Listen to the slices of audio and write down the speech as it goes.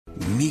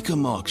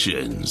Mecum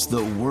Auctions,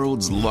 the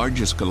world's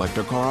largest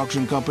collector car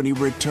auction company,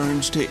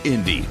 returns to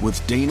Indy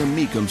with Dana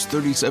Mecum's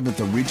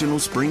 37th Regional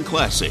Spring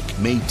Classic,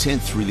 May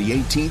 10th through the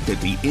 18th at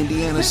the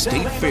Indiana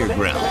State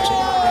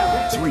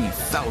Fairgrounds.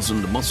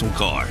 3,000 muscle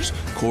cars,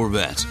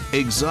 Corvettes,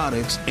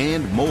 exotics,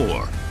 and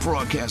more.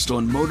 Broadcast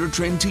on Motor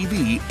Trend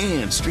TV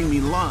and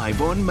streaming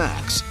live on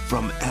Max.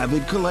 From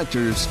avid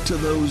collectors to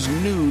those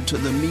new to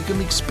the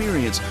Mecum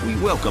experience, we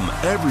welcome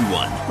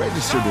everyone.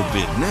 Register to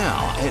bid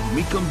now at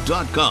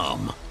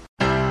Mecum.com.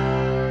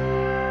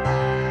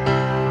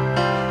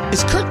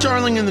 Is Kurt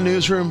Darling in the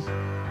newsroom?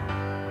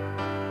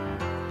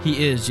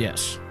 He is,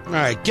 yes. All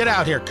right, get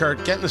out here,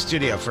 Kurt. Get in the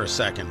studio for a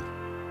second.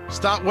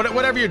 Stop.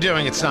 Whatever you're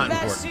doing, it's not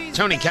important.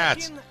 Tony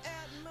Katz,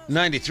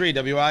 93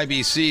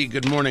 WIBC.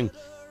 Good morning.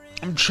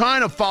 I'm trying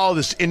to follow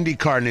this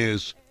IndyCar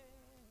news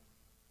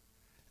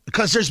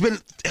because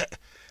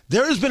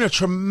there has been a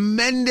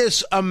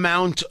tremendous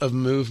amount of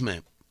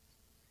movement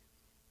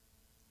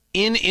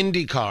in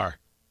IndyCar,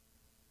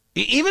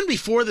 even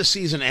before the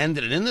season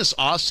ended and in this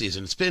off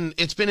season.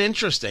 It's been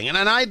interesting, and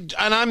I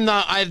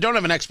don't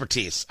have an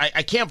expertise.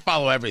 I can't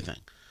follow everything.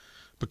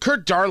 But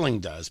Kurt Darling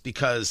does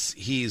because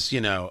he's,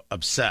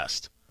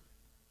 obsessed.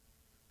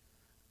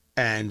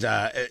 And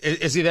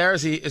is he there?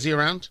 Is he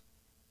around?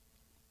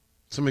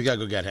 Somebody got to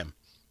go get him.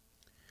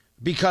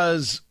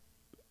 Because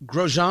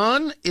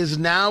Grosjean is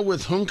now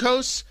with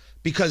Juncos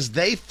because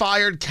they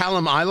fired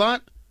Callum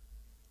Ilott.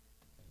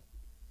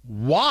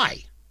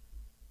 Why?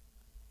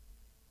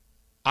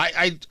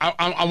 I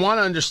want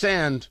to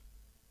understand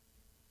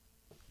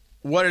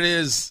what it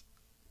is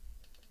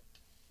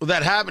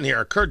that happened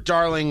here. Kurt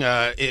Darling,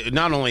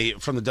 not only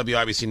from the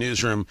WIBC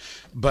newsroom,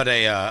 but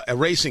a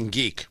racing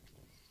geek.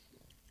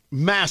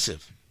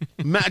 Massive.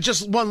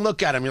 Just one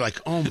look at him, you're like,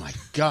 oh my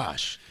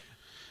gosh.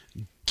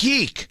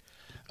 Geek.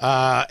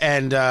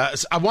 And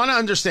I want to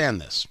understand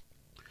this.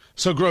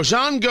 So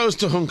Grosjean goes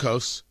to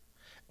Juncos,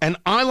 and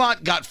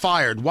Ilott got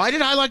fired. Why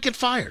did Ilott get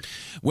fired?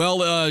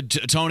 Well,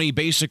 Tony,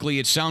 basically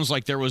it sounds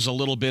like there was a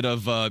little bit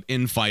of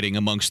infighting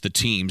amongst the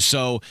teams.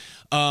 So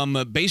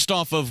based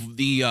off of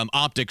the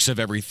optics of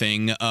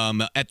everything,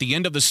 at the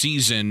end of the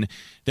season,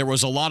 there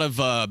was a lot of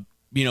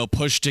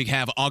push to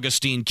have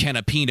Agustin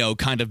Canapino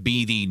kind of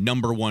be the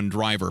number one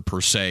driver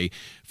per se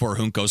for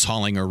Juncos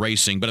Hollinger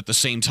Racing. But at the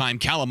same time,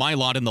 Callum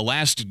Ilott in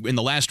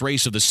the last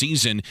race of the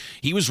season,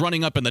 he was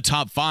running up in the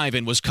top 5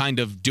 and was kind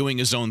of doing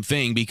his own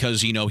thing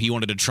because, he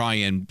wanted to try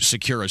and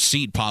secure a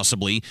seat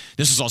possibly.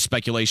 This is all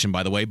speculation,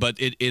 by the way, but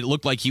it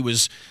looked like he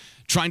was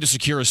trying to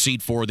secure a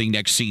seat for the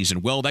next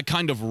season. Well, that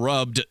kind of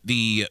rubbed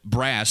the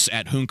brass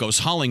at Juncos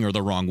Hollinger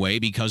the wrong way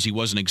because he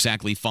wasn't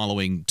exactly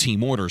following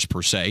team orders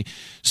per se.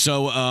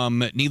 So,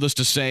 needless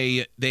to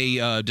say,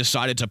 they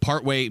decided to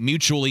part way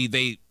mutually.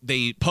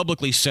 They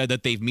publicly said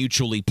that they've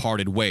mutually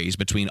parted ways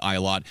between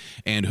Ilott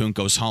and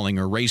Juncos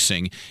Hollinger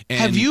Racing. And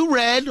have you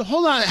read the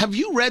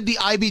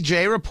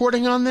IBJ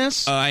reporting on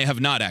this? I have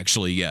not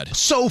actually yet.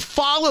 So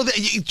follow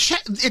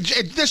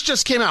this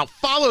just came out.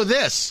 Follow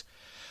this.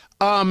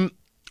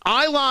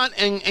 Ilott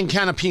and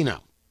Canapino,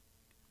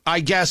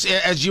 I guess,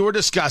 as you were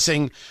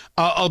discussing,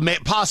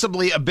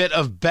 possibly a bit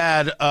of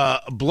bad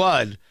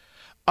blood.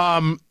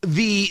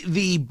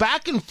 The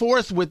back and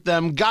forth with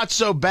them got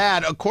so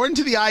bad, according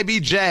to the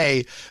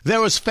IBJ, there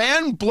was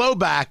fan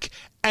blowback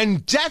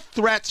and death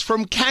threats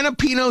from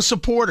Canapino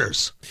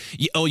supporters.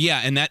 Oh, yeah,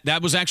 and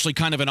that was actually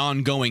kind of an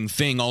ongoing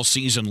thing all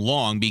season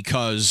long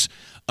because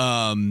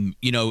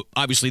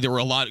obviously there were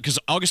a lot because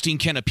Agustin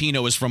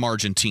Canapino is from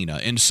Argentina,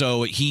 and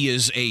so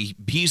he's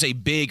a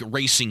big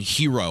racing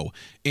hero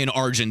in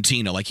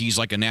Argentina. Like he's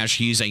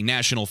a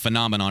national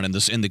phenomenon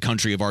in the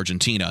country of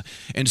Argentina.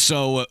 And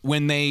so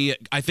when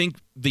I think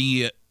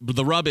the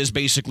rub is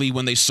basically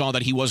when they saw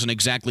that he wasn't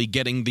exactly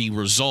getting the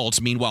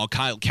results. Meanwhile,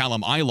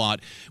 Callum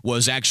Ilott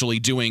was actually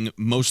doing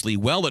mostly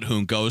well at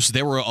Juncos.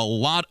 There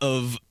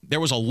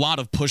was a lot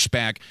of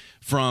pushback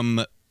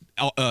from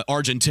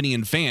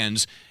Argentinian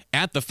fans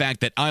at the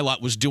fact that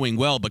Ilott was doing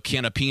well, but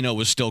Canapino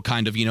was still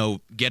kind of,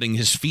 getting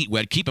his feet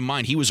wet. Keep in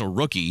mind, he was a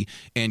rookie,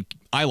 and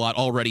Ilott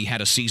already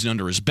had a season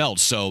under his belt,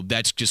 so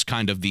that's just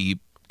kind of the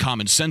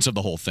common sense of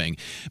the whole thing.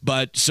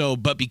 But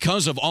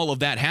because of all of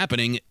that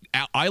happening,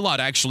 Ilott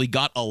actually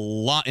got a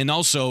lot, and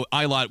also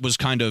Ilott was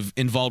kind of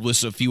involved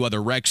with a few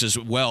other wrecks as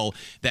well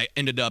that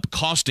ended up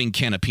costing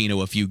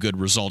Canapino a few good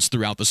results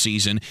throughout the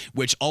season,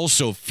 which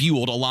also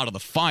fueled a lot of the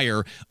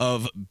fire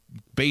of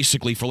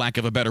basically, for lack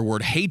of a better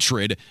word,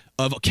 hatred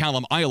of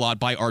Callum Ilott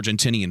by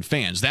Argentinian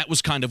fans. That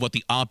was kind of what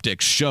the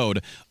optics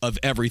showed of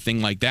everything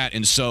like that.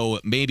 And so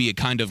maybe it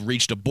kind of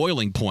reached a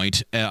boiling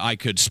point. I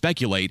could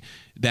speculate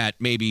that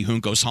maybe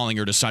Juncos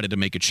Hollinger decided to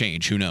make a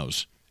change. Who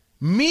knows?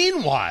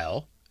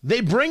 Meanwhile,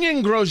 they bring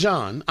in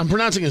Grosjean. I'm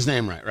pronouncing his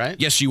name right?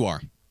 Yes, you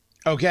are.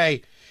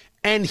 Okay.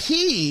 And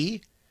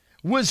he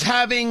was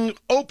having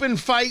open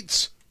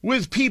fights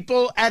with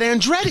people at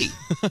Andretti.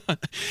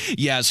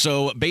 Yeah,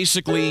 so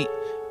basically...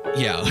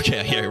 Yeah,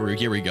 okay,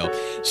 here we go.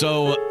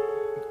 So,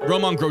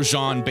 Romain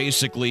Grosjean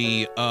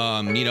basically,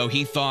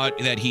 he thought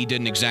that he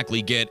didn't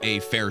exactly get a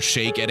fair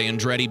shake at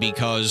Andretti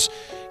because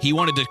he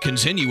wanted to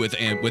continue with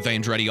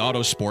Andretti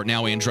Autosport,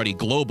 now Andretti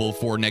Global,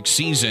 for next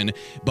season.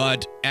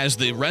 But as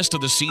the rest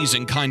of the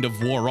season kind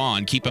of wore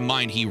on, keep in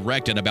mind he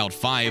wrecked at about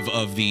 5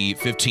 of the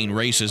 15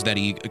 races that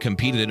he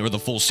competed in, or the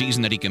full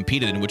season that he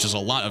competed in, which is a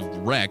lot of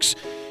wrecks.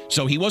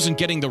 So he wasn't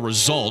getting the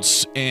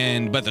results,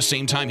 but at the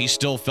same time, he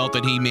still felt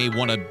that he may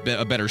want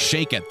a better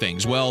shake at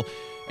things. Well,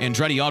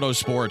 Andretti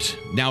Autosport,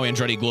 now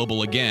Andretti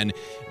Global again,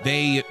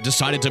 they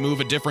decided to move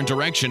a different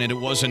direction, and it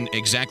wasn't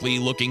exactly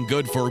looking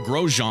good for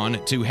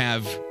Grosjean to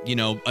have,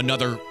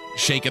 another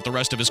shake at the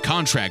rest of his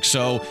contract.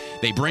 So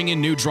they bring in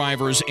new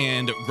drivers,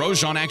 and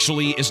Grosjean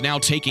actually is now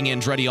taking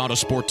Andretti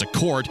Autosport to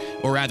court,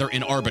 or rather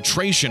in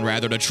arbitration,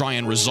 to try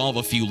and resolve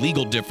a few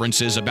legal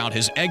differences about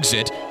his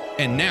exit.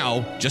 And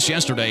now, just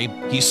yesterday,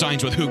 he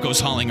signs with Hugo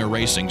Hollinger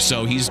Racing.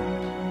 So he's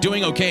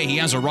doing okay. He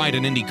has a ride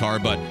in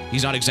IndyCar, but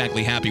he's not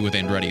exactly happy with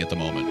Andretti at the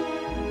moment.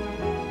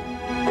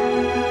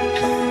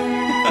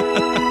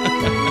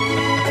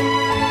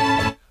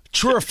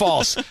 True or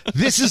false?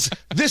 This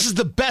is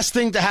the best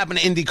thing to happen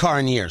to IndyCar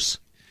in years.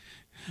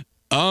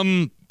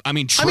 True.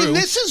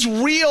 This is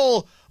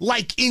real,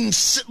 like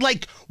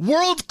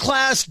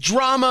world-class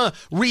drama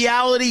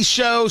reality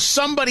show,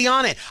 somebody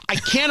on it. I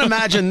can't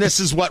imagine this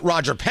is what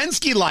Roger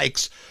Penske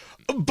likes,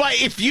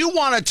 but if you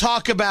want to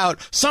talk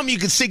about something you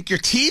can sink your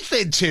teeth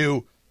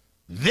into,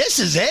 this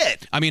is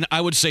it.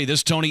 I would say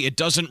this, Tony, it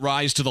doesn't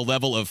rise to the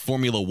level of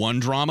Formula One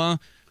drama,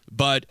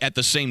 but at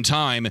the same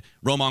time,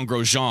 Romain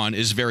Grosjean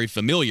is very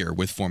familiar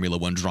with Formula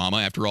One drama.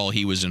 After all,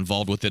 he was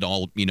involved with it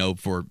all,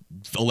 for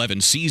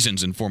 11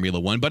 seasons in Formula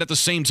One. But at the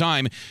same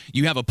time,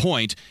 you have a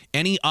point.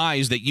 Any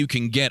eyes that you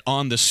can get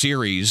on the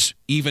series,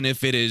 even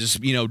if it is,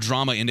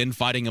 drama and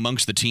infighting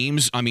amongst the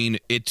teams,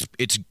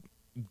 it's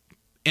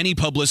any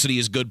publicity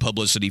is good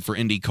publicity for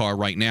IndyCar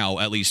right now,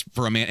 at least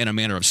in a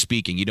manner of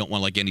speaking. You don't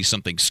want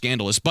something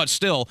scandalous. But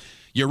still,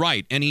 you're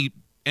right.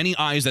 Any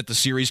eyes that the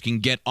series can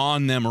get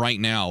on them right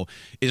now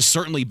is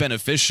certainly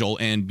beneficial,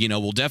 and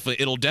it'll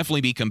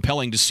definitely be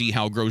compelling to see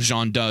how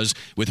Grosjean does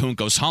with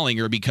Juncos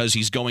Hollinger, because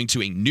he's going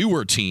to a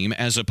newer team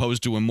as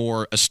opposed to a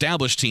more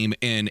established team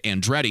in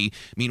Andretti.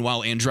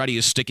 Meanwhile, Andretti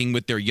is sticking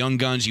with their young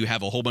guns. You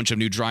have a whole bunch of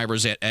new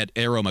drivers at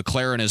Aero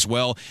McLaren as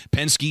well.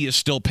 Penske is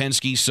still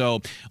Penske,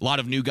 so a lot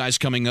of new guys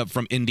coming up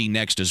from Indy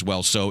next as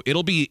well. So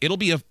it'll be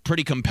a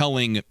pretty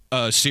compelling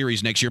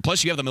series next year.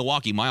 Plus, you have the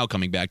Milwaukee Mile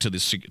coming back to the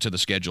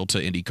schedule to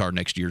IndyCar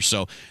next year.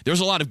 So there's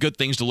a lot of good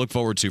things to look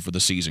forward to for the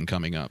season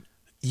coming up.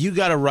 You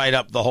got to write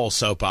up the whole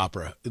soap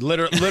opera.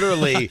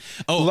 Literally,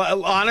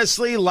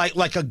 honestly,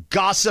 like a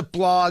gossip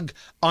blog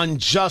on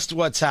just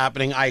what's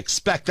happening. I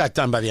expect that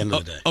done by the end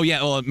of the day. Oh,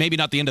 yeah. Well, maybe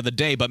not the end of the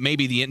day, but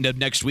maybe the end of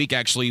next week,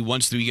 actually,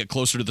 once we get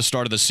closer to the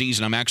start of the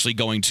season. I'm actually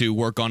going to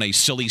work on a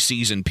silly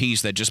season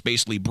piece that just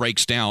basically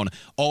breaks down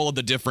all of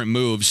the different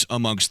moves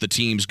amongst the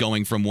teams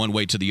going from one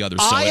way to the other.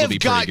 So it'll be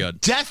pretty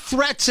good. Death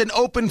threats and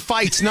open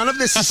fights. None of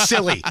this is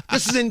silly.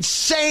 This is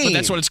insane. But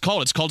that's what it's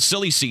called. It's called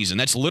silly season.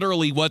 That's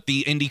literally what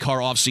the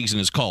IndyCar off-season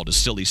is called, a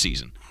silly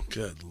season.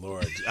 Good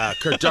Lord.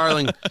 Kurt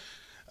Darling,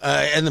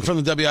 and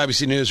from the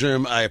WIBC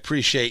Newsroom, I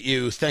appreciate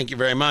you. Thank you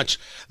very much.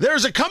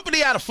 There's a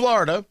company out of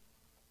Florida.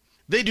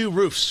 They do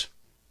roofs.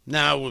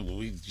 Now,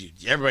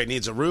 everybody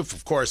needs a roof.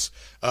 Of course,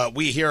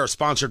 we here are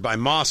sponsored by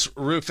Moss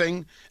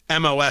Roofing,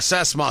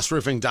 MOSS,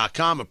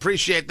 mossroofing.com.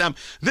 Appreciate them.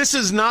 This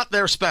is not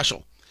their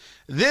special.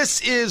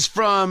 This is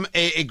from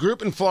a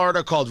group in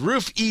Florida called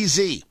Roof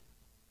EZ.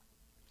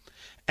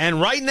 And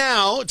right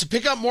now, to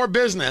pick up more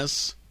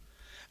business,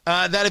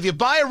 that if you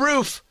buy a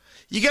roof,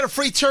 you get a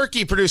free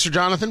turkey, producer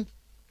Jonathan.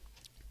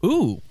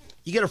 Ooh.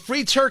 You get a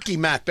free turkey,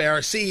 Matt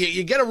Bear. See,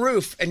 you get a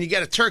roof and you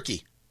get a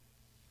turkey.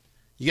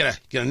 You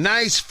get a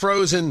nice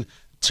frozen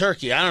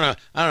turkey. I don't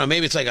know.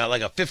 Maybe it's like a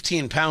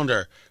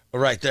 15-pounder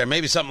right there.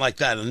 Maybe something like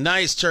that. A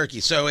nice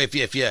turkey. So if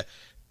you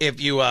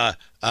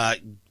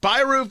buy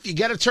a roof, you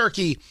get a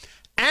turkey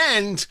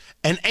and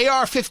an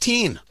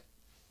AR-15.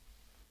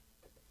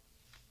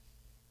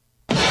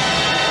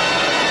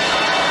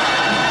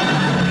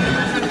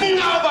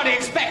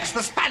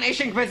 The Spanish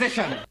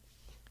Inquisition.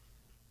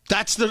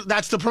 That's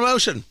the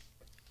promotion.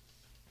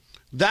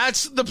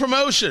 That's the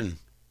promotion.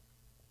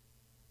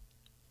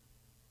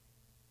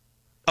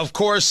 Of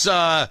course,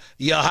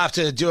 you'll have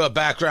to do a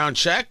background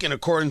check in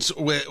accordance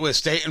with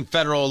state and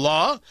federal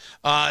law.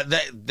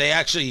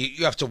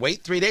 You have to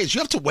wait 3 days. You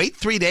have to wait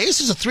 3 days?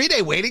 There's a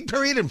 3-day waiting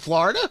period in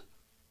Florida?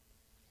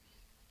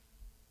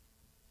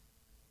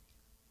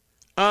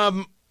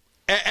 Am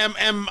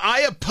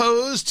I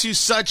opposed to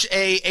such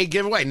a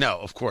giveaway? No,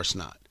 of course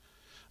not.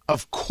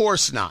 Of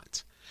course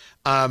not.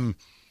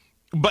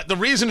 But the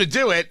reason to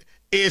do it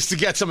is to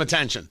get some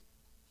attention.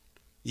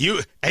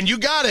 You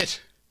got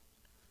it.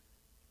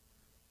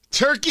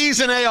 Turkeys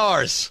and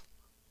ARs.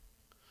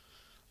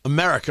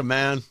 America,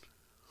 man.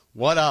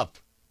 What up?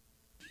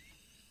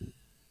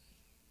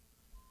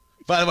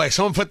 By the way,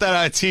 someone put that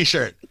on a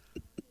t-shirt.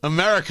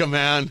 America,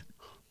 man.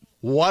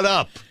 What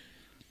up?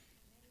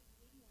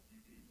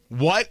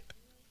 What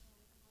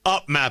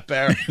up, Matt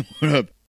Bear? What up?